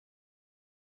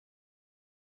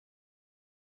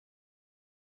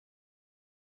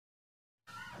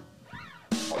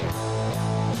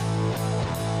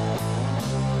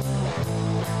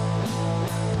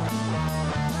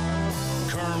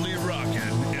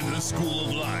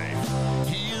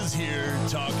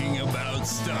talking about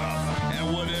stuff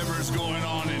and whatever's going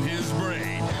on in his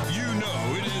brain, you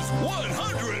know it is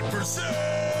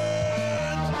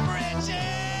 100% Bridget!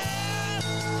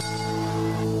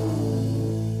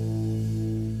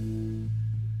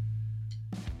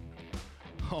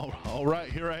 All right,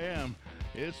 here I am.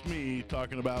 It's me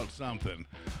talking about something.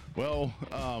 Well,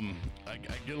 I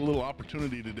get a little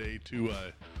opportunity today to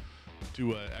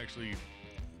actually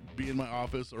be in my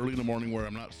office early in the morning where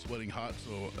I'm not sweating hot,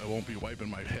 so I won't be wiping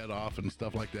my head off and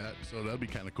stuff like that. So that'd be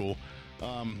kind of cool.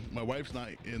 My wife's not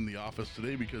in the office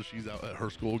today because she's out at her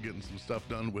school getting some stuff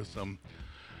done with some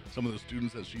of the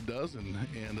students that she does, and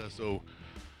so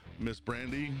Miss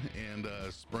Brandy and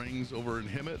Springs over in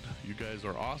Hemet, you guys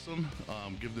are awesome.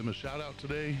 Give them a shout out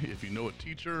today. If you know a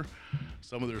teacher,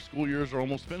 some of their school years are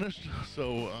almost finished,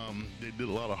 so they did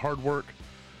a lot of hard work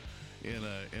in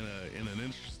an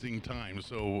interesting time.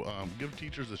 So give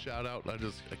teachers a shout out. I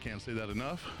can't say that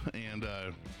enough. And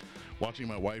watching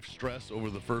my wife stress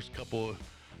over the first couple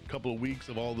of weeks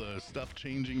of all the stuff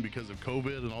changing because of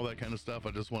COVID and all that kind of stuff,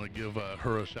 I just want to give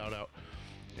her a shout out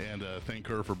and thank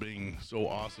her for being so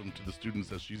awesome to the students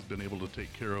that she's been able to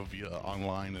take care of via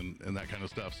online and that kind of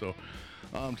stuff. So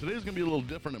today's gonna be a little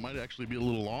different. It might actually be a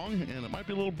little long and it might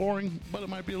be a little boring, but it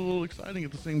might be a little exciting at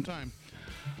the same time.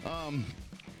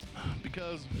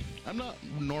 Because I'm not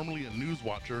normally a news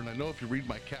watcher, and I know if you read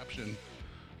my caption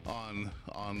on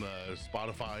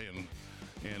Spotify and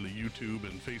YouTube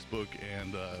and Facebook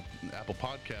and Apple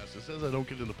Podcasts, it says I don't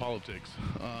get into politics.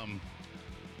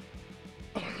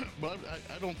 But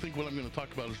I don't think what I'm going to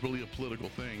talk about is really a political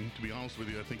thing. To be honest with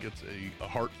you, I think it's a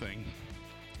heart thing,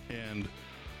 and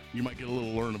you might get to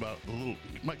learn a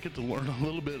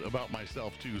little bit about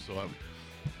myself too. So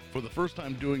for the first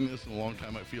time doing this in a long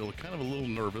time, I feel kind of a little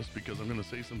nervous because I'm going to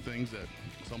say some things that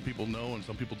some people know and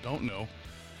some people don't know,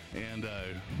 and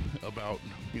about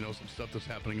some stuff that's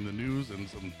happening in the news and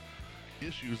some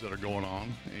issues that are going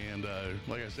on. And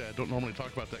like I said, I don't normally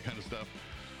talk about that kind of stuff.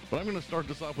 But I'm going to start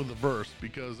this off with a verse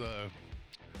because I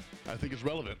think it's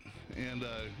relevant. And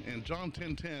in John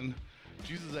 10:10,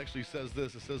 Jesus actually says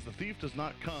this. It says, "The thief does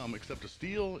not come except to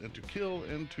steal and to kill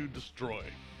and to destroy."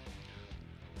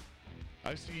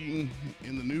 I see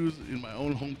in the news in my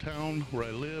own hometown where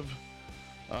I live,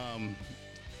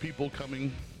 people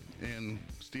coming and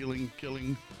stealing,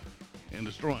 killing, and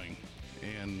destroying.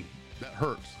 And that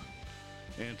hurts.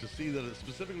 And to see that it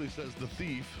specifically says the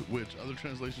thief, which other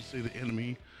translations say the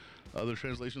enemy, other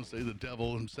translations say the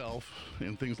devil himself,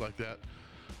 and things like that.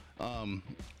 I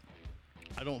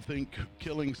don't think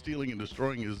killing, stealing, and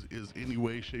destroying is any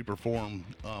way, shape, or form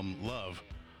love.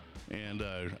 And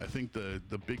I think the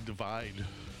big divide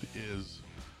is,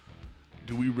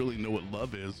 do we really know what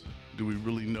love is? Do we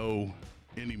really know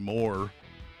anymore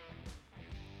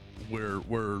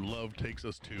where love takes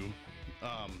us to?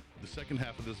 The second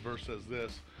half of this verse says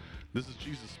this. This is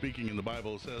Jesus speaking in the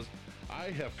Bible. It says, "I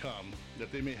have come that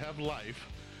they may have life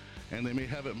and they may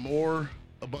have it more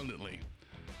abundantly."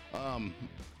 I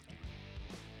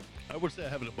would say I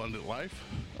have an abundant life.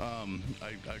 I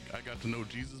got to know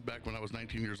Jesus back when I was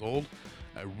 19 years old.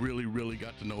 I really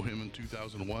got to know him in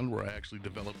 2001, where I actually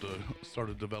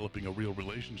started developing a real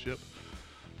relationship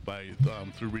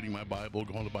through reading my Bible,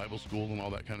 going to Bible school, and all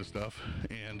that kind of stuff.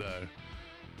 And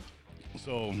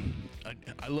so I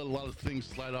let a lot of things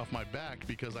slide off my back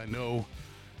because I know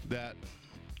that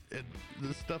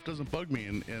this stuff doesn't bug me.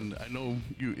 And I know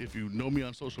if you know me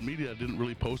on social media, I didn't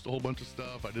really post a whole bunch of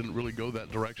stuff. I didn't really go that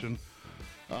direction.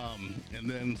 And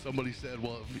then somebody said,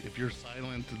 "Well, if you're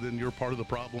silent, then you're part of the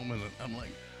problem." And I'm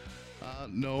like,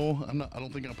 no, I'm not. I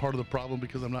don't think I'm part of the problem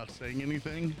because I'm not saying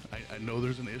anything. I know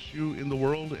there's an issue in the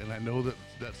world, and I know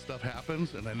that stuff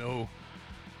happens, and I know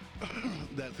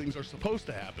that things are supposed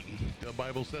to happen. The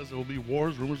Bible says there will be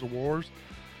wars, rumors of wars,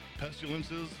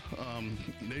 pestilences,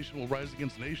 nation will rise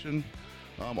against nation.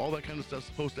 All that kind of stuff is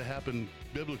supposed to happen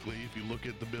biblically if you look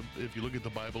at the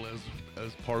Bible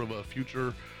as part of a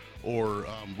future or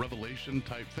revelation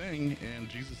type thing. And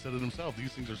Jesus said it himself,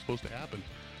 these things are supposed to happen.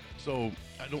 So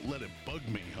I don't let it bug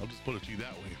me. I'll just put it to you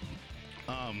that way.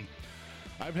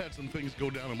 I've had some things go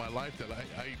down in my life that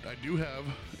I do have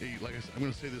like I said, I'm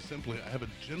going to say this simply, I have a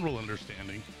general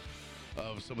understanding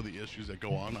of some of the issues that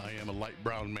go on. I am a light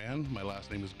brown man. My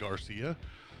last name is Garcia,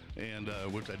 and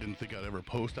which I didn't think I'd ever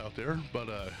post out there, but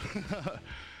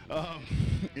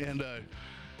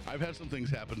I've had some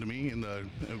things happen to me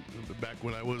back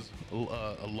when I was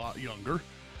a lot younger,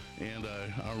 and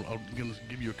I'm going to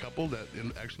give you a couple that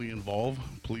actually involve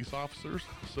police officers.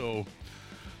 So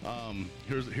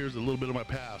here's a little bit of my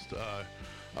past.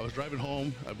 I was driving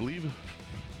home, I believe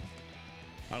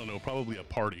I don't know, probably a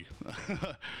party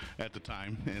at the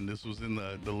time, and this was in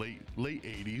the late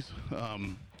 80s.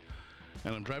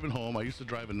 And I'm driving home. I used to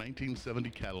drive a 1970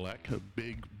 Cadillac, a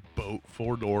big boat,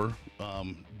 4-door,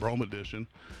 Brougham edition,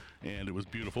 and it was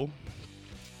beautiful.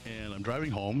 And I'm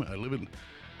driving home. I live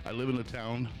in a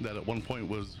town that at one point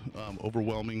was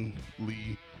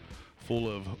overwhelmingly full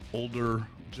of older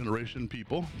generation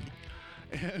people.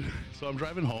 And so I'm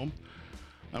driving home.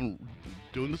 I'm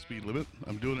doing the speed limit.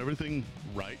 I'm doing everything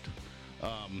right.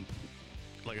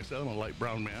 Like I said, I'm a light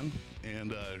brown man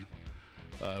and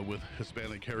with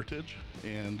Hispanic heritage.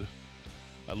 And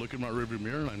I look in my rearview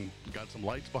mirror and I've got some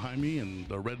lights behind me, and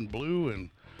they're red and blue. And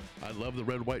I love the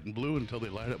red, white, and blue until they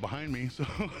light up behind me. So,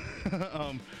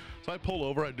 so I pull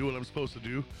over. I do what I'm supposed to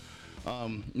do.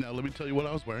 Now let me tell you what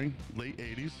I was wearing. Late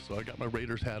 80s, so I got my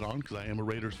Raiders hat on because I am a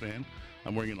Raiders fan.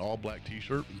 I'm wearing an all black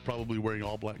t-shirt, probably wearing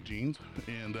all black jeans,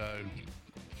 and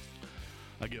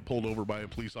I get pulled over by a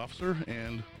police officer,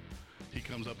 and he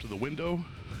comes up to the window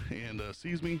and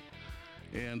sees me,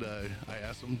 and I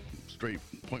asked him straight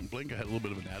point blank. I had a little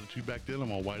bit of an attitude back then.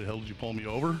 I'm all, why the hell did you pull me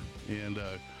over? And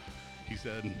he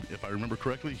said, if I remember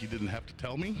correctly, he didn't have to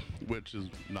tell me, which is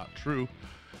not true.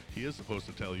 He is supposed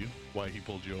to tell you why he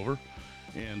pulled you over.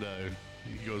 And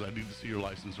he goes, I need to see your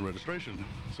license and registration.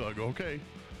 So I go, okay.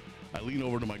 I lean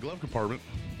over to my glove compartment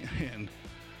and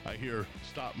I hear,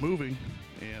 stop moving.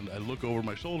 And I look over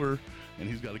my shoulder and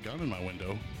he's got a gun in my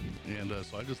window. And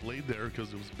so I just laid there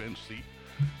because it was a bench seat.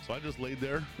 So I just laid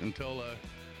there until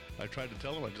I tried to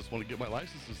tell him I just want to get my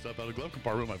license and stuff out of the glove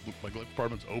compartment. My glove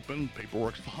compartment's open,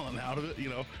 paperwork's falling out of it, you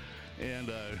know. And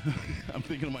I'm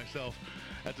thinking to myself,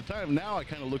 at the time, now I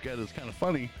kind of look at it as kind of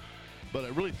funny, but I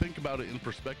really think about it in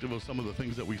perspective of some of the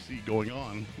things that we see going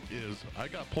on. Is I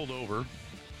got pulled over,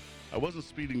 I wasn't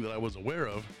speeding that I was aware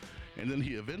of, and then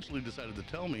he eventually decided to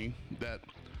tell me that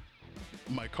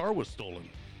my car was stolen,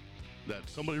 that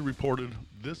somebody reported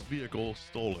this vehicle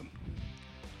stolen.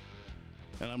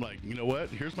 And I'm like, you know what?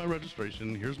 Here's my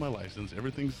registration, here's my license,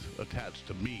 everything's attached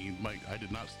to me. I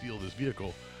did not steal this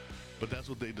vehicle. But that's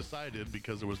what they decided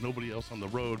because there was nobody else on the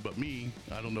road but me.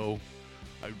 I don't know.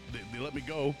 They let me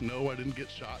go. No, I didn't get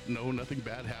shot. No, nothing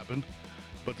bad happened.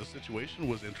 But the situation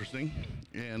was interesting.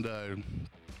 And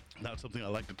not something I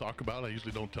like to talk about. I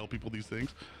usually don't tell people these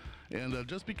things. And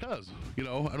just because, you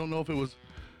know, I don't know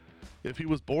if he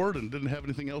was bored and didn't have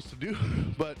anything else to do.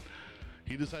 But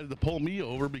he decided to pull me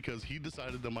over because he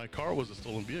decided that my car was a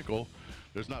stolen vehicle.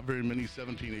 There's not very many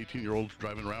 17, 18-year-olds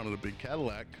driving around in a big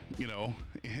Cadillac, you know,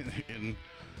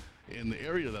 in the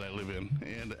area that I live in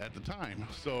and at the time.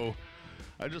 So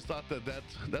I just thought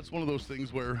that's one of those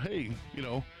things where, hey, you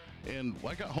know, and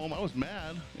when I got home, I was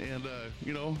mad. And,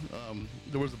 you know,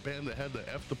 there was a band that had the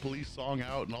F the Police song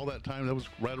out and all that time. That was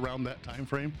right around that time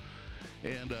frame.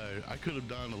 And I could have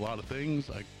done a lot of things.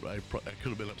 I could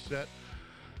have been upset.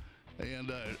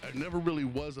 And I never really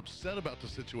was upset about the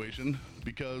situation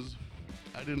because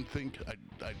I didn't think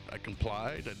I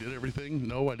complied. I did everything.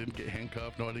 No, I didn't get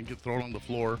handcuffed. No, I didn't get thrown on the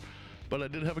floor. But I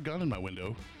did have a gun in my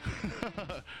window.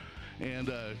 And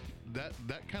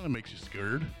that kind of makes you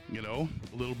scared, you know,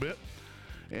 a little bit.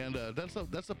 And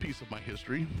that's a piece of my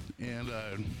history. And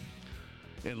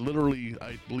literally,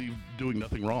 I believe doing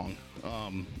nothing wrong.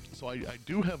 So I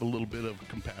do have a little bit of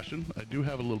compassion. I do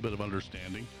have a little bit of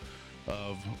understanding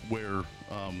of where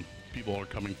people are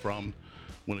coming from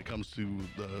when it comes to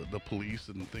the police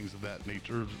and things of that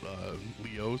nature,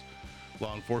 LEOs,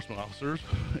 law enforcement officers.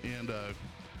 And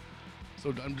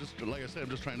so I'm just, like I said, I'm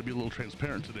just trying to be a little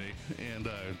transparent today. And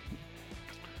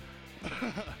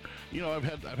you know, I've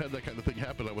had that kind of thing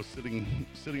happen. I was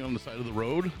sitting on the side of the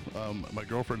road. My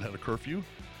girlfriend had a curfew,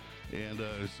 and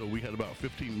so we had about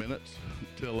 15 minutes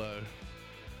till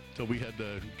we had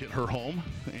to get her home.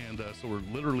 And so we're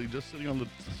literally just sitting on the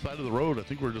side of the road. I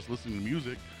think we're just listening to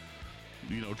music,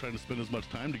 you know, trying to spend as much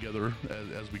time together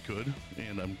as we could.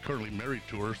 And I'm currently married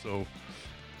to her, so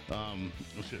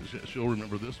she'll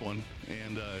remember this one.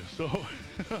 And so,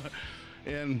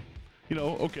 and you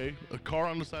know, okay, a car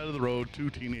on the side of the road, two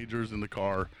teenagers in the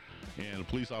car, and a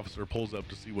police officer pulls up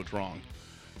to see what's wrong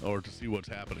or to see what's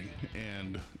happening.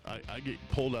 And I get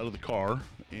pulled out of the car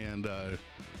and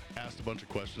asked a bunch of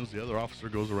questions. The other officer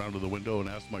goes around to the window and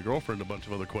asks my girlfriend a bunch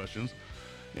of other questions,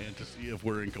 and to see if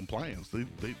we're in compliance.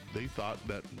 They thought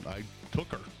that I took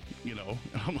her, you know.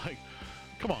 And I'm like,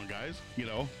 come on, guys, you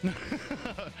know.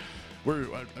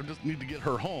 I just need to get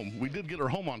her home. We did get her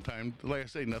home on time. Like I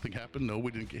say, nothing happened. No,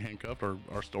 we didn't get handcuffed.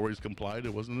 Our stories complied.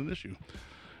 It wasn't an issue.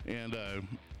 And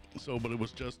but it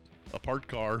was just a parked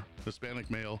car, Hispanic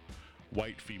male,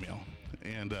 white female.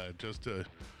 And just to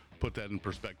put that in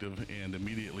perspective, and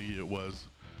immediately it was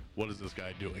what is this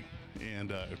guy doing?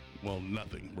 And well,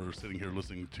 nothing. We're sitting here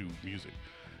listening to music,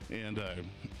 and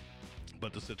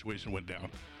but the situation went down,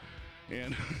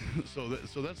 and so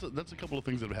that's a couple of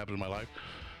things that have happened in my life.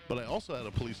 But I also had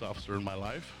a police officer in my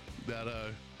life that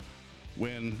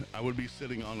when I would be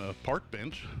sitting on a park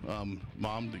bench,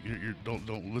 Mom,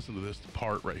 don't listen to this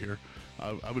part right here.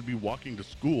 I would be walking to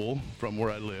school from where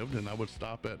I lived, and I would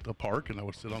stop at the park, and I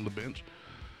would sit on the bench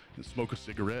and smoke a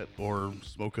cigarette or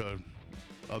smoke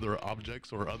other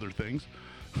objects or other things.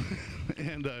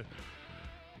 And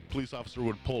police officer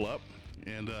would pull up,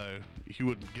 and he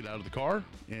would get out of the car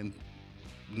and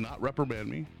not reprimand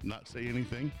me, not say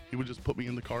anything. He would just put me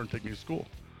in the car and take me to school.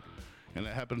 And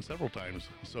that happened several times.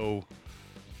 So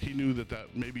he knew that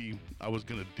maybe I was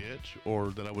going to ditch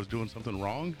or that I was doing something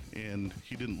wrong, and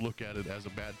he didn't look at it as a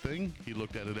bad thing. He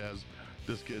looked at it as,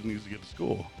 this kid needs to get to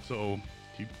school. So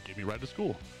he gave me a ride to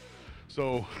school.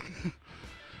 So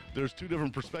there's two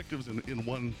different perspectives in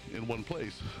one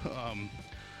place.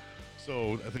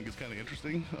 So I think it's kind of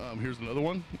interesting. Here's another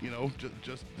one.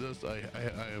 Just this. I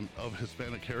am of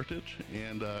Hispanic heritage,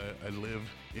 and I live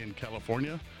in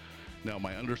California. Now,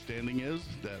 my understanding is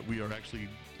that we are actually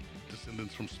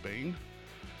descendants from Spain.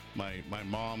 My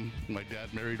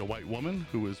dad married a white woman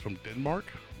who is from Denmark,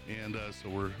 and so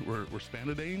we're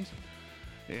Spanidanes.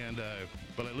 And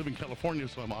but I live in California,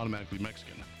 so I'm automatically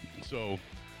Mexican. So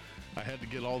I had to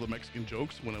get all the Mexican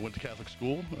jokes when I went to Catholic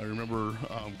school. I remember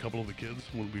a couple of the kids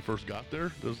when we first got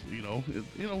there.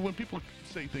 When people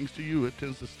say things to you, it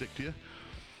tends to stick to you.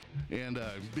 And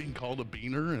being called a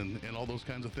beaner and all those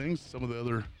kinds of things, some of the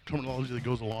other terminology that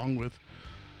goes along with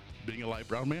being a light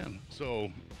brown man.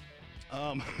 So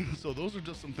so those are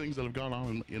just some things that have gone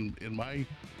on in my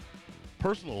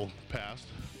personal past,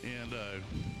 and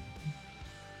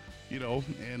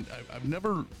and I've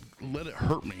never let it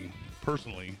hurt me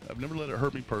personally. I've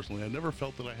never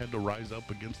felt that I had to rise up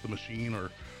against the machine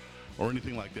or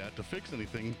anything like that to fix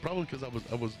anything, probably because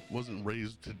I wasn't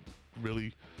raised to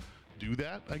really do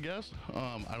that, I guess.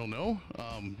 I don't know.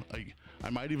 I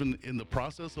might even, in the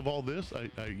process of all this, I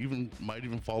might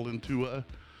even fall into a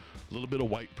little bit of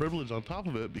white privilege on top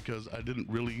of it, because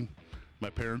my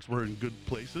parents were in good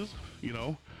places,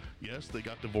 Yes, they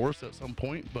got divorced at some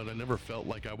point, but I never felt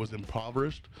like I was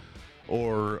impoverished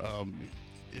or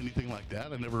anything like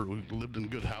that. I never lived in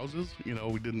good houses. We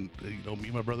didn't, me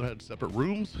and my brother had separate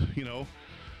rooms,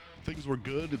 Things were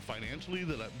good financially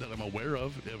that I'm aware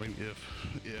of. I mean,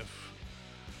 if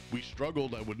we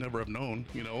struggled, I would never have known.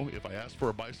 If I asked for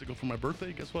a bicycle for my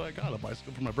birthday, guess what? I got a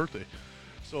bicycle for my birthday.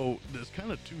 So there's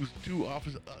kind of two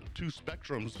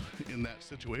spectrums in that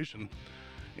situation,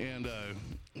 and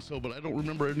but I don't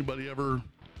remember anybody ever,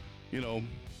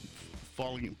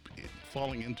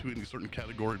 falling into any certain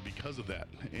category because of that.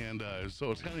 And so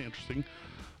it's kind of interesting,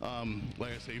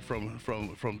 like I say,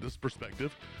 from this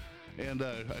perspective. And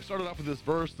I started off with this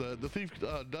verse: the thief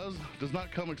does not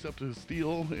come except to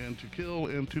steal and to kill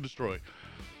and to destroy.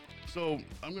 So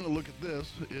I'm going to look at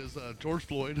this. Is George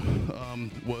Floyd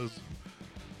was,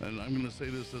 and I'm going to say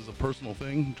this as a personal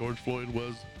thing, George Floyd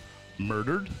was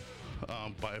murdered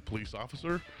by a police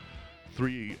officer.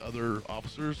 3 other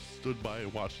officers stood by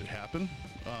and watched it happen.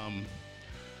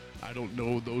 I don't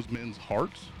know those men's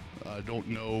hearts. I don't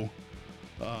know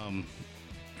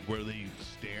where they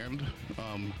stand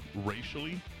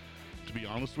racially, to be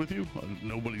honest with you.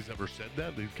 Nobody's ever said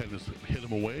that. They kind of hit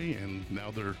him away, and now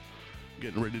they're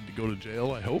getting ready to go to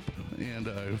jail, I hope, and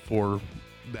for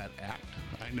that act.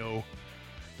 I know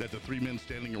that the 3 men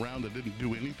standing around that didn't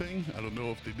do anything, I don't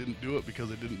know if they didn't do it because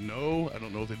they didn't know. I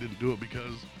don't know if they didn't do it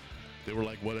because they were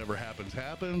like, whatever happens,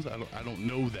 happens. I don't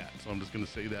know that, so I'm just going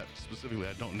to say that specifically.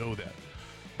 I don't know that.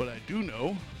 But I do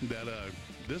know that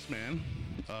this man,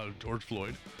 George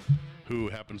Floyd, who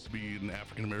happens to be an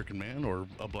African-American man or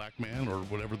a black man or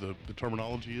whatever the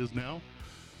terminology is now,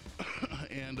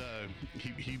 and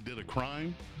he did a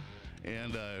crime,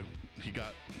 and he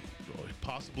got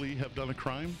possibly have done a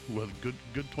crime with a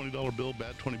good $20 bill,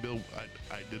 bad 20 bill.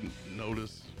 I didn't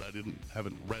notice.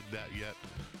 Haven't read that yet,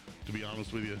 to be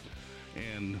honest with you.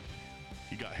 And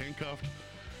he got handcuffed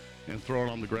and thrown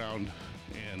on the ground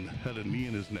and had a knee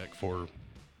in his neck for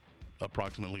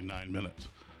approximately 9 minutes.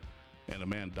 And a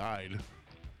man died.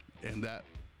 And that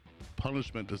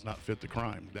punishment does not fit the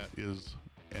crime. That is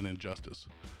an injustice.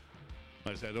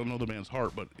 Like I said, I don't know the man's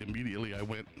heart, but immediately I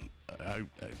went,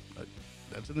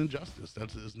 that's an injustice.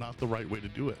 That is not the right way to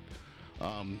do it.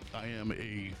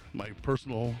 My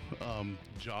personal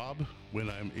job when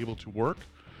I'm able to work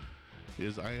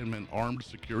is I am an armed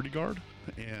security guard,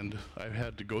 and I've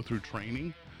had to go through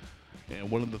training And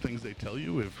one of the things they tell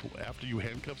you, if after you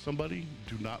handcuff somebody,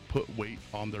 do not put weight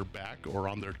on their back or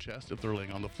on their chest if they're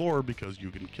laying on the floor, because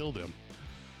you can kill them.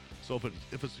 So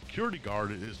if a security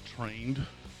guard is trained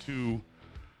to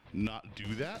not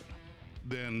do that,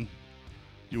 then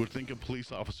you would think a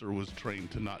police officer was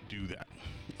trained to not do that.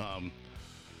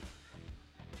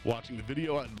 Watching the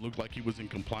video, it looked like he was in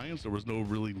compliance. There was no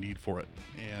really need for it.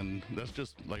 And that's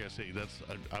just, like I say,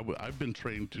 I've been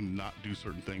trained to not do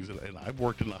certain things. And I've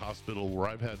worked in the hospital where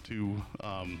I've had to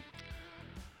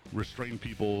restrain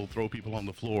people, throw people on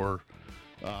the floor.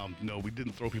 No, we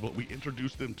didn't throw people. We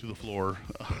introduced them to the floor.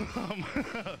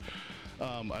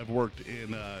 I've worked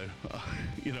in,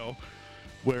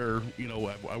 where,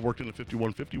 I worked in a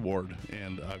 5150 ward,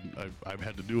 and I've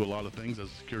had to do a lot of things as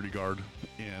a security guard.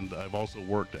 And I've also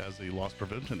worked as a loss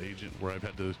prevention agent, where I've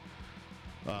had to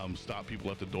stop people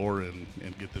at the door and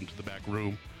get them to the back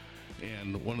room.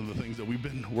 And one of the things that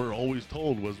we're always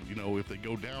told was, if they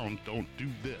go down, don't do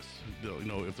this.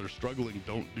 If they're struggling,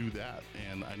 don't do that.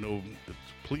 And I know,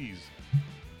 please,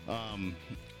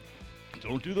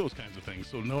 don't do those kinds of things.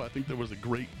 So no, I think there was a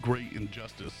great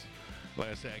injustice. Like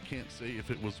I say, I can't say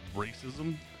if it was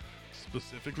racism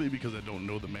specifically, because I don't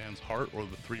know the man's heart or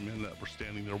the three men that were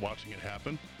standing there watching it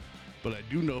happen. But I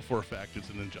do know for a fact it's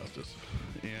an injustice.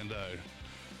 And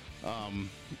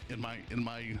in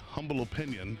my humble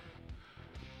opinion,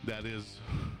 that is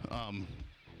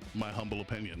my humble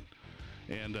opinion.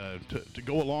 And to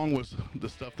go along with the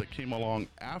stuff that came along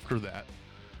after that,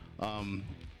 I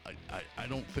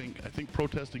think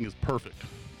protesting is perfect.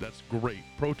 That's great.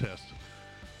 Protest.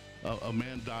 A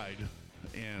man died,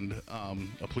 and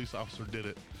a police officer did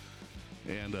it.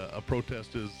 And a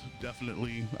protest is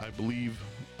definitely, I believe,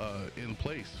 in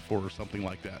place for something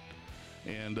like that.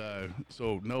 And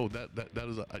so no, that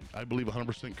is, I believe,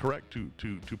 100% correct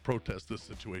to protest this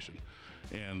situation,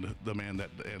 and the man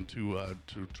and to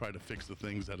try to fix the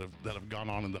things that have gone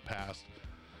on in the past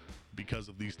because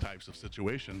of these types of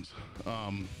situations.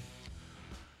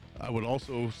 I would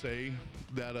also say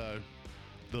that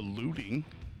the looting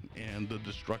and the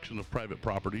destruction of private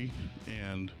property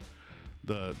and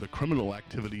the criminal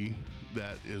activity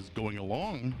that is going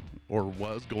along, or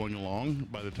was going along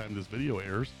by the time this video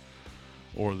airs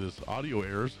or this audio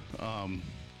airs,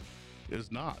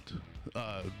 is not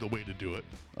the way to do it.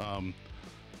 My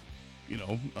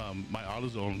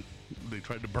AutoZone, they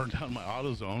tried to burn down my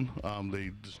AutoZone.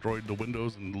 They destroyed the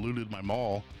windows and looted my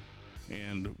mall,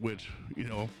 and which,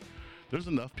 there's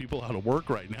enough people out of work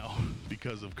right now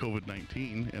because of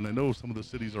COVID-19, and I know some of the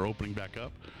cities are opening back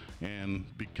up, and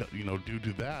because due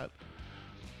to that,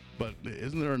 but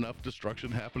isn't there enough destruction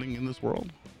happening in this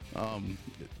world?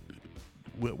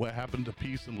 What happened to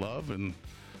peace and love? And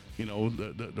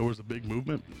there was a big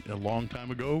movement a long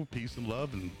time ago, peace and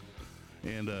love, and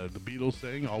the Beatles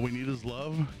saying all we need is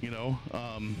love,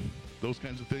 those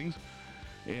kinds of things.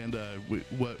 And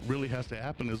what really has to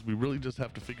happen is we really just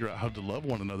have to figure out how to love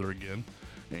one another again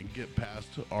and get past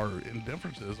our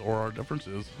indifferences or our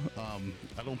differences.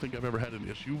 I don't think I've ever had an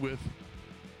issue with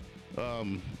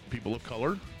people of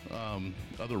color,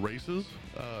 other races.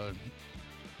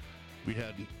 We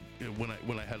had,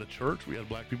 when I had a church, we had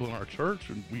black people in our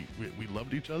church, and we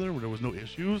loved each other. There was no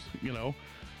issues.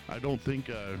 I don't think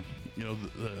that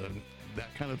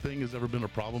kind of thing has ever been a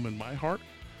problem in my heart.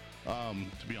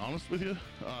 To be honest with you,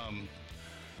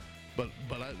 but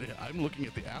I'm looking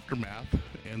at the aftermath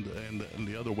and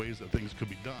the other ways that things could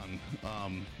be done.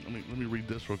 Let me read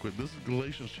this real quick. This is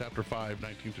Galatians chapter 5,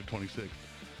 19 to 26.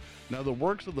 Now the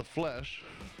works of the flesh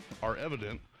are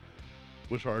evident,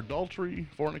 which are adultery,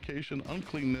 fornication,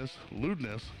 uncleanness,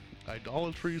 lewdness,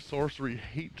 idolatry, sorcery,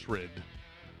 hatred.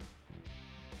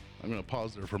 I'm going to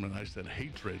pause there for a minute. I said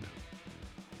hatred.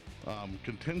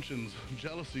 Contentions,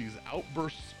 jealousies,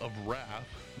 outbursts of wrath,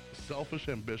 selfish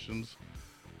ambitions,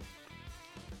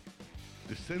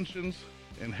 dissensions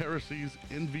and heresies,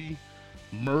 envy,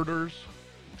 murders,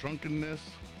 drunkenness,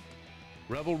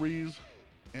 revelries,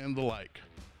 and the like,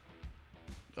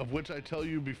 of which I tell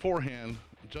you beforehand,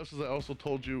 just as I also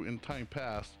told you in time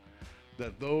past,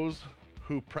 that those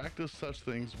who practice such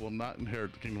things will not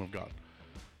inherit the kingdom of God.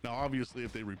 Now, obviously,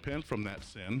 if they repent from that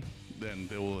sin, then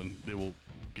they will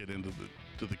get into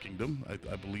the kingdom.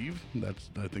 I believe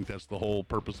I think that's the whole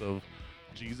purpose of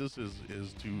Jesus is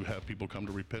to have people come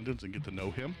to repentance and get to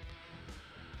know Him,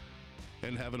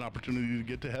 and have an opportunity to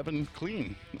get to heaven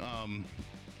clean.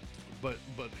 But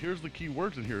here's the key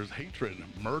words in here: is hatred,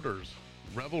 murders,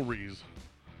 revelries,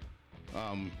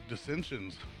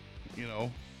 dissensions,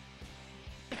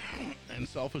 and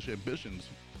selfish ambitions.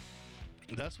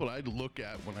 That's what I look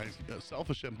at when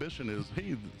selfish ambition is,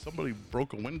 hey, somebody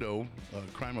broke a window,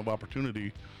 crime of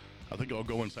opportunity. I think I'll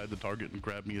go inside the Target and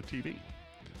grab me a TV.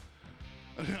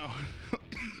 Now,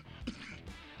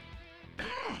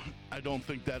 I don't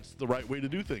think that's the right way to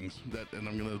do things. And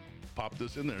I'm going to pop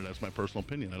this in there. That's my personal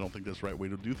opinion. I don't think that's the right way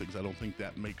to do things. I don't think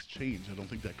that makes change. I don't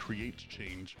think that creates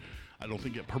change. I don't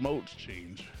think it promotes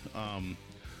change.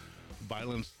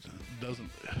 Violence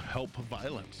doesn't help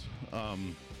violence.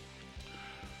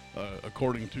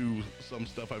 According to some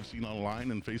stuff I've seen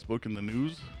online and Facebook and the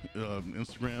news,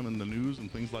 Instagram and the news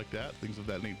and things like that, things of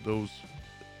that nature, those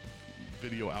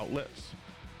video outlets,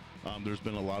 there's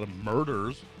been a lot of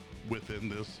murders within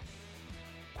this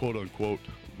quote unquote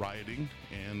rioting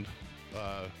and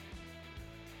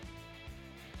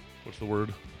what's the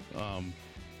word?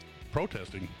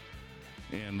 Protesting.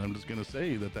 And I'm just going to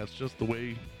say that that's just the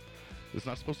way. It's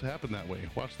not supposed to happen that way.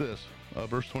 Watch this.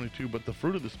 Verse 22, but the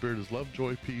fruit of the Spirit is love,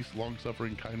 joy, peace,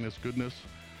 long-suffering, kindness, goodness,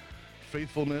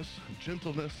 faithfulness,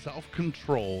 gentleness,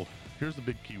 self-control. Here's the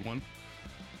big key one.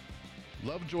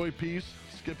 Love, joy, peace,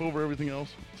 skip over everything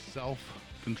else,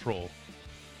 self-control.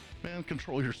 Man,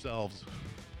 control yourselves.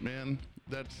 Man,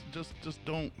 that's just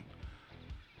don't.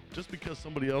 Just because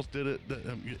somebody else did it,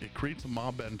 it creates a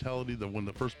mob mentality that when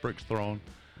the first brick's thrown,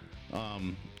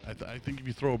 I think if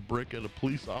you throw a brick at a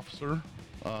police officer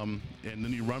and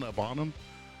then you run up on them,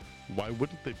 why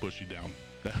wouldn't they push you down?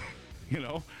 You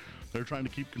know, they're trying to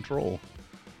keep control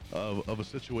of a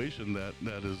situation that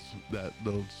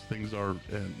those things are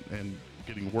and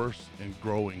getting worse and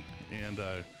growing. And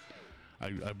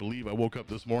I believe I woke up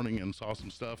this morning and saw some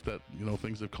stuff that, you know,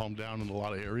 things have calmed down in a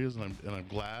lot of areas, and I'm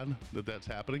glad that that's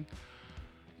happening.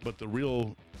 But the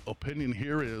real opinion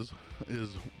here is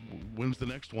when's the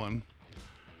next one?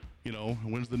 You know,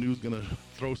 when's the news going to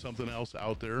throw something else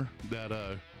out there that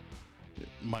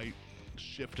might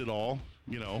shift it all?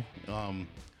 You know,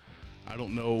 I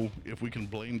don't know if we can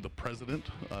blame the president.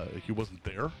 He wasn't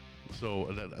there. So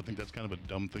I think that's kind of a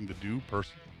dumb thing to do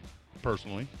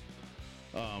personally.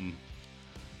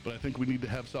 But I think we need to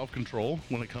have self-control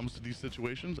when it comes to these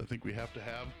situations. I think we have to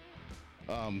have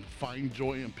find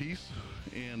joy and peace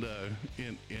and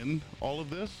in all of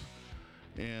this.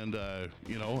 And,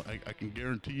 you know, I can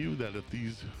guarantee you that if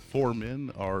these four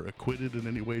men are acquitted in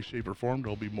any way, shape, or form,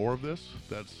 there'll be more of this.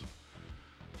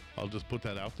 I'll just put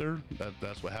that out there.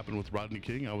 That's what happened with Rodney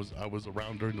King. I was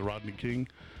around during the Rodney King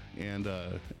and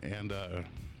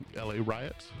LA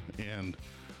riots. And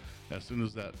as soon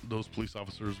as those police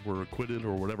officers were acquitted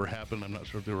or whatever happened, I'm not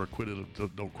sure if they were acquitted,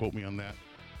 don't quote me on that.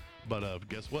 But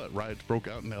guess what? Riots broke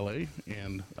out in LA,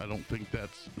 and I don't think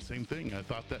that's the same thing. I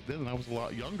thought that then, and I was a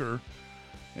lot younger.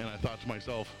 And I thought to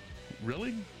myself,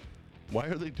 really? Why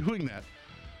are they doing that?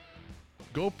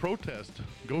 Go protest.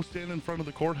 Go stand in front of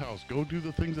the courthouse. Go do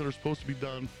the things that are supposed to be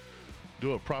done.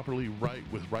 Do it properly, right,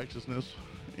 with righteousness,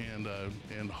 and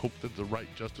hope that the right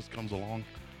justice comes along.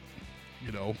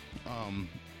 You know,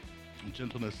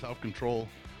 gentleness, self-control.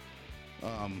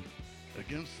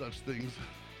 Against such things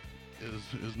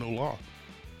is no law.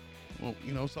 Well,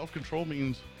 you know, self-control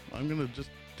means I'm going to just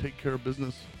take care of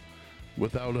business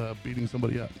without beating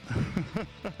somebody up.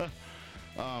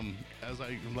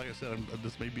 Like I said,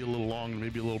 this may be a little long and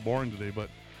maybe a little boring today, but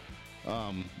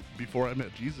before I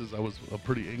met Jesus, I was a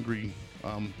pretty angry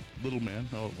little man.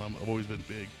 I've always been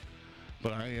big,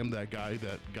 but I am that guy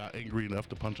that got angry enough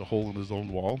to punch a hole in his own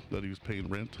wall that he was paying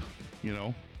rent, you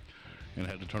know, and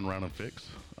had to turn around and fix.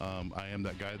 I am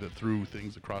that guy that threw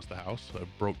things across the house. I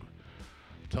broke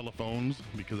telephones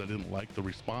because I didn't like the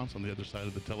response on the other side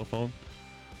of the telephone.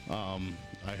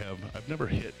 I've never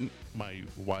hit my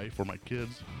wife or my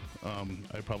kids.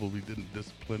 I probably didn't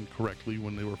discipline correctly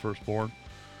when they were first born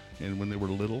and when they were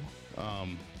little.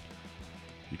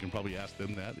 You can probably ask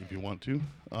them that if you want to,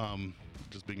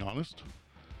 just being honest.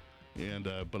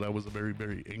 But I was a very,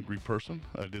 very angry person.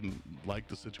 I didn't like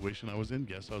the situation I was in.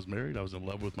 Yes, I was married. I was in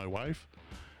love with my wife,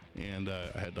 and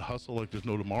I had to hustle like there's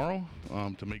no tomorrow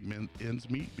to make ends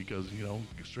meet because, you know,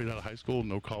 straight out of high school,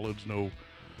 no college,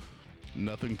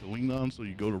 nothing to lean on, so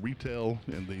you go to retail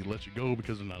and they let you go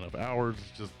because there's not enough hours.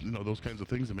 It's just, you know, those kinds of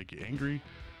things that make you angry.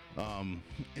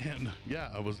 And yeah,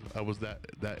 I was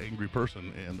that angry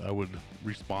person, and I would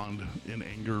respond in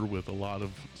anger with a lot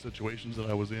of situations that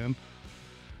I was in,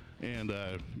 and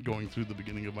going through the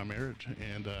beginning of my marriage.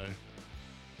 And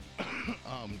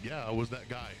yeah, I was that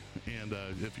guy. And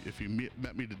if you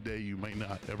met me today, you might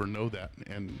not ever know that.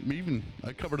 And even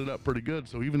I covered it up pretty good,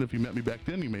 so even if you met me back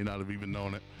then, you may not have even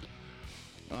known it.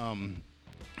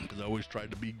 Because I always tried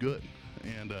to be good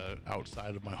and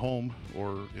outside of my home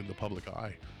or in the public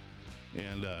eye.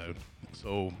 And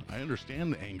so I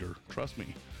understand the anger. Trust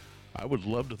me. I would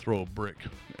love to throw a brick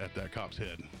at that cop's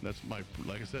head. That's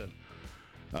like I said,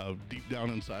 deep down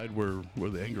inside where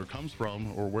the anger comes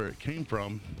from or where it came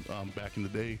from back in the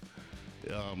day,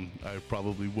 I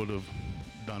probably would have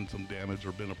done some damage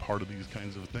or been a part of these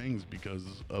kinds of things because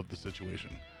of the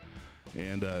situation.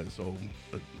 And so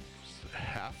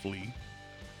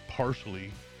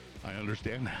partially, I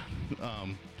understand that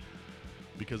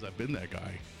because I've been that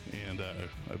guy, and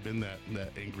I've been that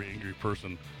angry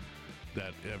person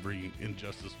that every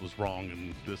injustice was wrong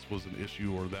and this was an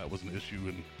issue or that was an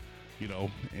issue,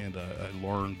 and I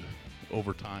learned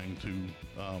over time to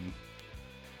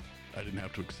I didn't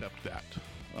have to accept that.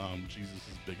 Jesus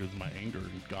is bigger than my anger,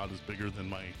 and God is bigger than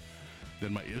my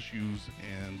issues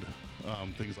and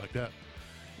things like that.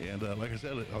 And like I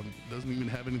said, it doesn't even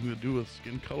have anything to do with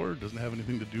skin color. It doesn't have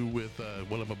anything to do with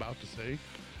what I'm about to say.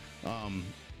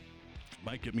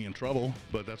 Might get me in trouble,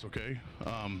 but that's okay.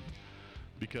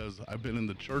 Because I've been in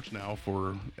the church now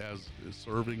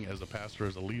serving as a pastor,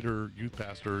 as a leader, youth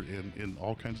pastor, in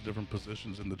all kinds of different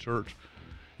positions in the church.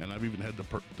 And I've even had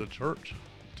the church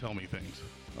tell me things.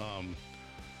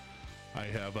 I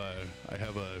have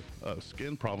a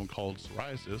skin problem called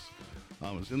psoriasis.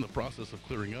 It's in the process of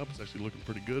clearing up. It's actually looking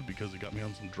pretty good because it got me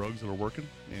on some drugs that are working.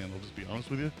 And I'll just be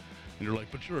honest with you. And you're like,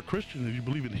 but you're a Christian and you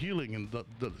believe in healing. And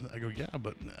I go, yeah,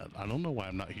 but I don't know why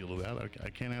I'm not healed of that. I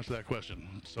can't answer that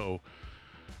question. So,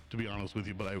 to be honest with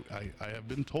you, but I have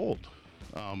been told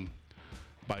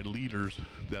by leaders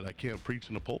that I can't preach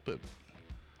in a pulpit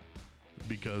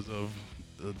because of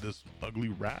this ugly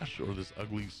rash or this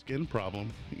ugly skin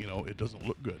problem. It doesn't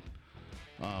look good.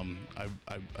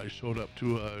 I showed up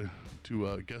to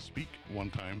guest speak one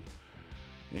time,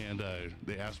 and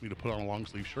they asked me to put on a long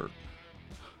sleeve shirt.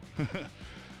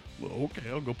 Well, okay,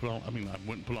 I'll go put on. I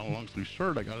went and put on a long sleeve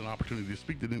shirt. I got an opportunity to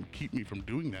speak. They didn't keep me from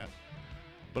doing that.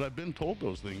 But I've been told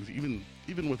those things, even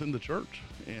within the church,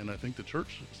 and I think the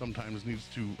church sometimes needs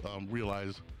to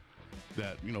realize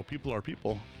that people are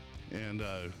people, and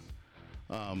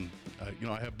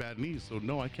I have bad knees, so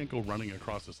no, I can't go running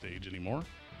across the stage anymore.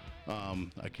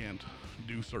 I can't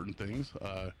do certain things.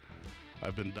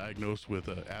 I've been diagnosed with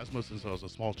asthma since I was a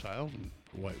small child, and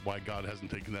why God hasn't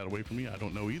taken that away from me, I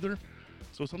don't know either.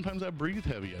 So sometimes I breathe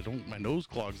heavy. My nose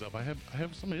clogs up. I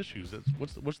have some issues.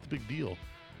 What's the big deal?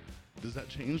 Does that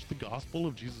change the gospel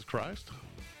of Jesus Christ?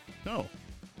 No.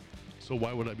 So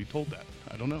why would I be told that?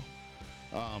 I don't know.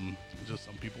 Just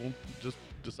some people just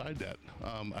decide that.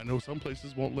 I know some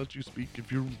places won't let you speak if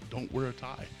you don't wear a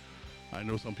tie. I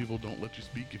know some people don't let you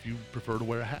speak if you prefer to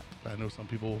wear a hat. I know some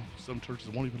churches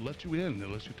won't even let you in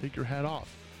unless you take your hat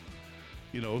off.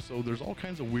 So there's all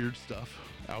kinds of weird stuff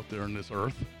out there in this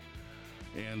earth,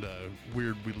 and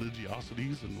weird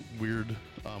religiosities and weird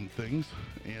things,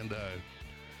 and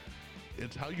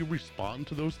it's how you respond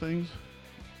to those things,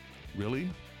 really,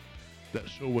 that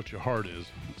show what your heart is.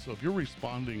 So if you're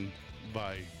responding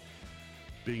by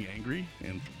being angry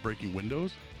and breaking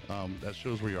windows, that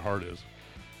shows where your heart is.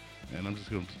 And I'm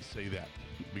just going to say that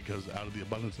because out of the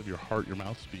abundance of your heart, your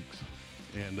mouth speaks.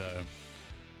 And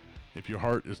if your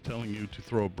heart is telling you to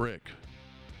throw a brick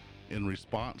in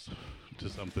response to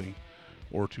something,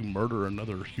 or to murder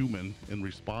another human in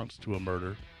response to a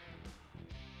murder,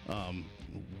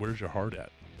 where's your heart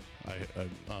at?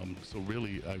 So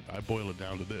really, I boil it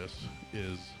down to this: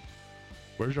 is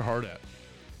where's your heart at?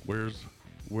 Where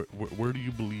do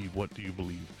you believe? What do you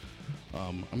believe?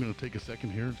 I'm going to take a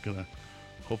second here.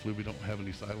 Hopefully we don't have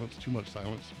any silence, too much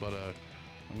silence, but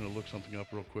I'm going to look something up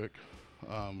real quick.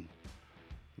 I'm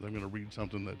going to read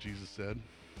something that Jesus said,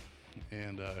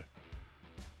 and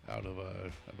out of,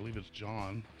 I believe it's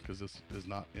John, because this is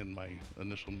not in my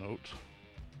initial note,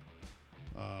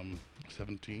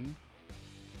 17,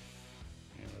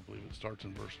 and I believe it starts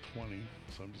in verse 20,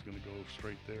 so I'm just going to go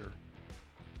straight there.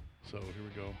 So here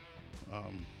we go. Let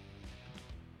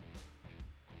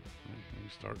me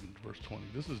start in verse 20.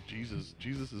 This is Jesus.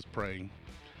 Jesus is praying.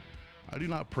 I do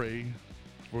not pray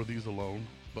for these alone,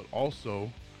 but also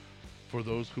for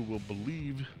those who will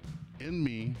believe in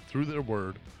me through their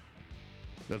word,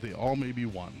 that they all may be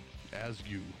one, as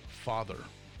you, Father,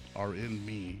 are in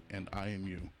me and I in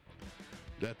you.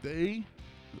 That they,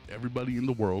 everybody in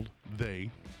the world, they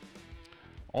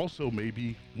also may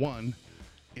be one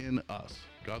in us.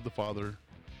 God the Father,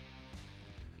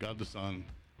 God the Son,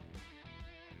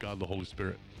 God the Holy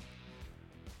Spirit.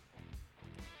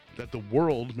 That the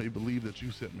world may believe that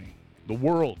you sent me.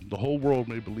 The whole world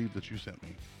may believe that you sent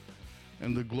me.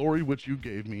 And the glory which you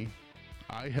gave me,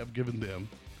 I have given them,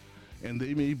 and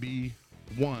they may be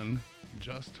one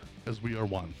just as we are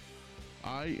one.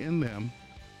 I in them,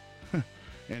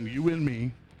 and you in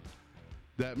me,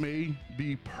 that may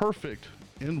be perfect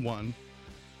in one,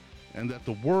 and that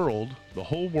the world, the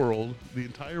whole world, the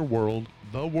entire world,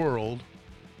 the world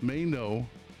may know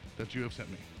that you have sent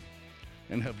me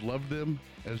and have loved them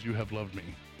as you have loved me.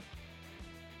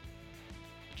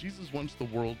 Jesus wants the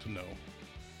world to know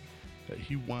that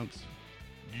he wants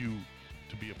you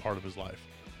to be a part of his life.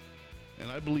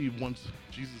 And I believe once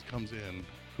Jesus comes in,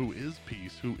 who is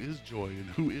peace, who is joy, and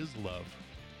who is love,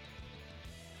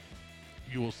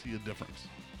 you will see a difference.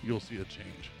 You'll see a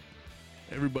change.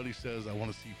 Everybody says, I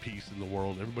want to see peace in the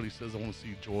world. Everybody says, I want to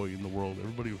see joy in the world.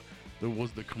 There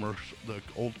was the commercial, the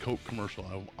old Coke commercial.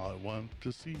 I want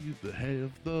to see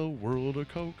have the world a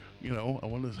Coke. You know, I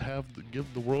want to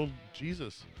give the world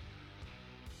Jesus.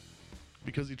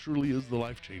 Because he truly is the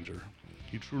life changer.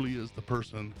 He truly is the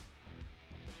person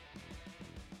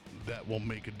that will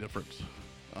make a difference.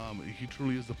 He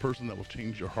truly is the person that will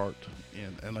change your heart.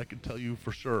 And I can tell you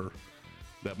for sure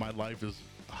that my life is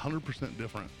 100%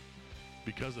 different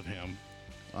because of him.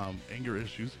 Anger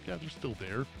issues, yeah, they're still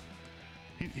there.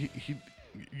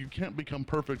 You can't become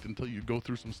perfect until you go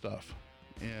through some stuff.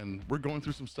 And we're going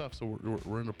through some stuff, so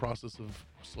we're in the process of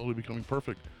slowly becoming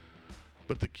perfect.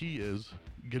 But the key is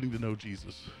getting to know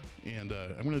Jesus. And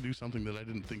I'm going to do something that I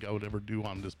didn't think I would ever do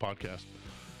on this podcast.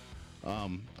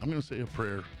 I'm going to say a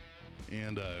prayer.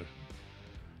 And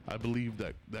I believe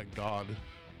that God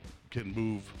can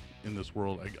move in this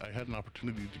world. I had an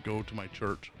opportunity to go to my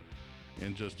church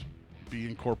and just be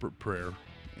in corporate prayer.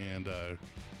 And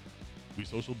we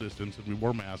social distanced and we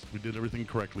wore masks. We did everything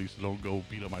correctly, so don't go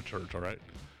beat up my church, all right?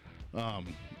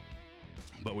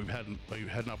 But we had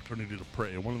an opportunity to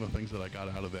pray. And one of the things that I got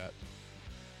out of that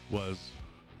was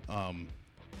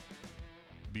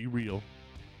be real,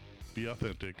 be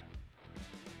authentic,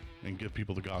 and give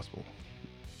people the gospel.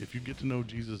 If you get to know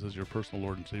Jesus as your personal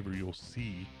Lord and Savior, you'll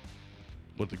see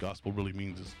what the gospel really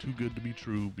means. It's too good to be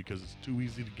true because it's too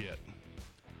easy to get.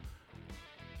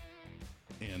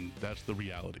 And that's the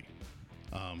reality.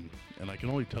 And I can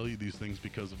only tell you these things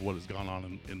because of what has gone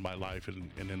on in my life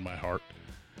and in my heart.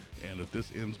 And if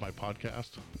this ends my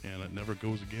podcast and it never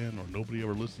goes again or nobody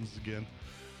ever listens again,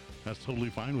 that's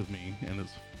totally fine with me and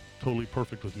it's totally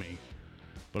perfect with me.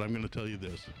 But I'm going to tell you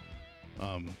this.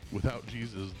 Without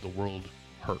Jesus, the world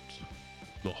hurts.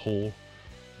 The whole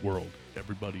world.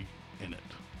 Everybody in it.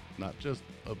 Not just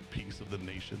a piece of the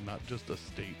nation, not just a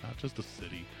state, not just a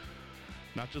city,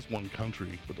 not just one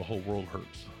country, but the whole world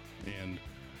hurts. And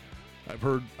I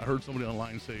heard somebody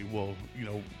online say, well, you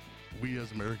know, we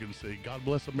as Americans say, God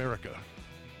bless America.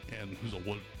 And who's like,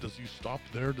 well, does he stop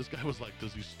there? This guy was like,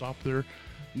 does he stop there?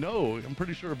 No, I'm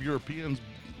pretty sure if Europeans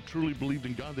truly believed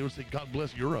in God, they would say, God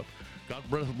bless Europe. God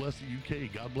bless the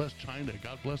UK. God bless China.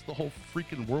 God bless the whole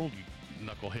freaking world, you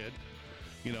knucklehead.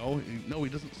 You know, no, he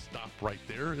doesn't stop right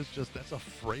there. It's just, that's a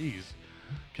phrase.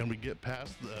 Can we get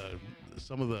past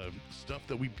some of the stuff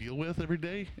that we deal with every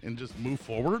day and just move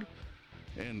forward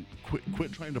and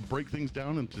quit trying to break things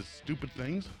down into stupid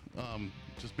things?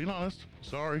 Just being honest.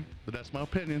 Sorry, but that's my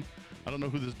opinion. I don't know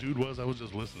who this dude was. I was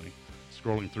just listening,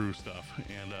 scrolling through stuff,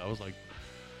 and I was like,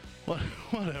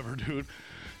 whatever, dude.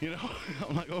 You know,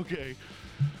 I'm like, okay.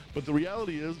 But the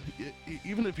reality is,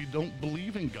 even if you don't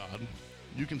believe in God,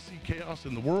 you can see chaos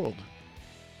in the world.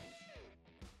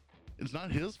 It's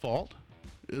not his fault.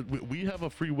 We have a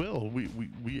free will.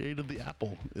 We ate of the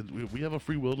apple. We have a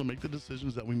free will to make the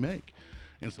decisions that we make.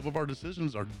 And some of our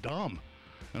decisions are dumb.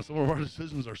 And some of our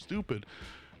decisions are stupid.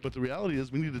 But the reality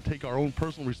is we need to take our own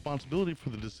personal responsibility for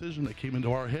the decision that came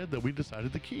into our head that we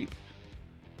decided to keep.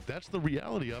 That's the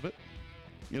reality of it.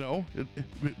 You know,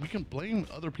 we can blame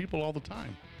other people all the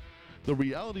time. The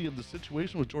reality of the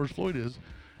situation with George Floyd is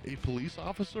a police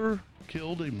officer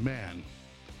killed a man.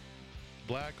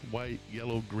 Black, white,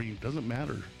 yellow, green, doesn't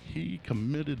matter. He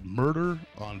committed murder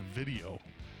on video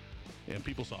and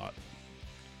people saw it.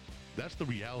 That's the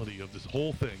reality of this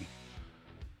whole thing.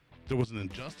 There was an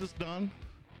injustice done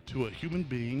to a human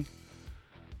being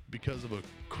because of a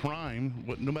crime.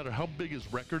 No matter how big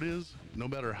his record is, no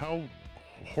matter how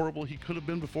horrible he could have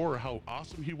been before or how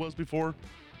awesome he was before,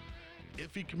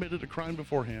 if he committed a crime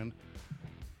beforehand,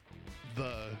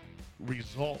 the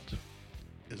result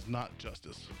is not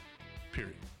justice.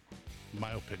 Period. In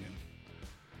my opinion.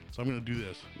 So I'm going to do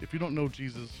this. If you don't know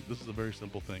Jesus, this is a very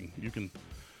simple thing. You can,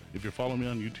 if you're following me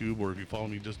on YouTube or if you follow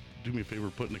me, just do me a favor,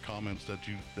 put in the comments that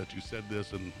you said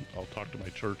this, and I'll talk to my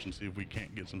church and see if we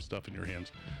can't get some stuff in your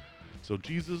hands. So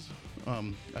Jesus,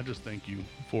 I just thank you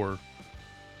for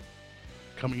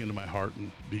coming into my heart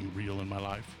and being real in my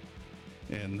life.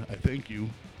 And I thank you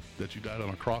that you died on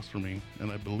a cross for me.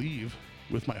 And I believe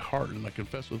with my heart and I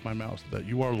confess with my mouth that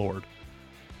you are Lord.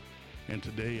 And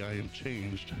today I am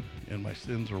changed and my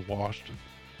sins are washed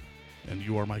and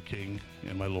you are my King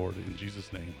and my Lord. In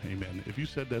Jesus' name, amen. If you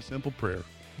said that simple prayer,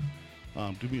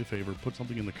 do me a favor, put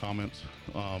something in the comments.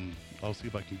 I'll see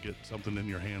if I can get something in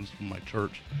your hands from my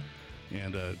church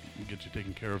and get you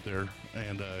taken care of there.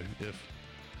 And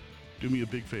do me a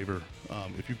big favor,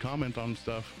 if you comment on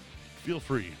stuff, feel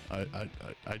free.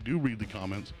 I do read the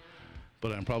comments,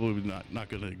 but I'm probably not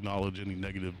going to acknowledge any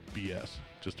negative BS,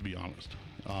 just to be honest.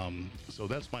 So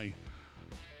that's my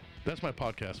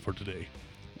podcast for today.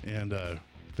 And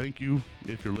thank you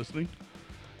if you're listening.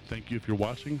 Thank you if you're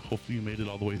watching. Hopefully you made it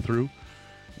all the way through.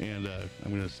 And I'm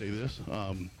going to say this.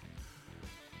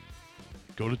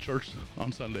 Go to church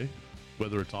on Sunday,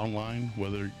 whether it's online,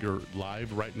 whether you're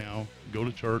live right now. Go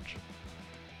to church.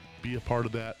 Be a part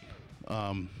of that.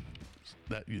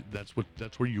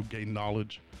 That's where you gain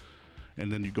knowledge,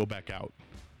 and then you go back out.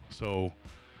 So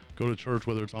go to church,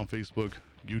 whether it's on Facebook,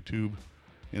 YouTube,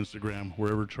 Instagram,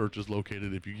 wherever church is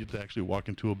located. If you get to actually walk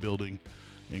into a building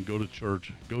and go to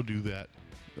church, go do that.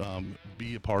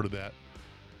 Be a part of that,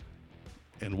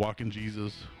 and walk in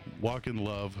Jesus, walk in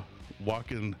love, walk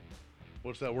in,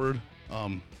 what's that word?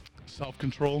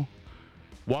 Self-control.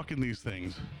 Walk in these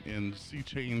things and see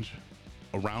change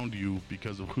around you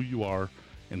because of who you are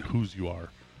and whose you are.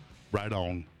 Right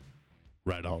on.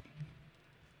 Right on.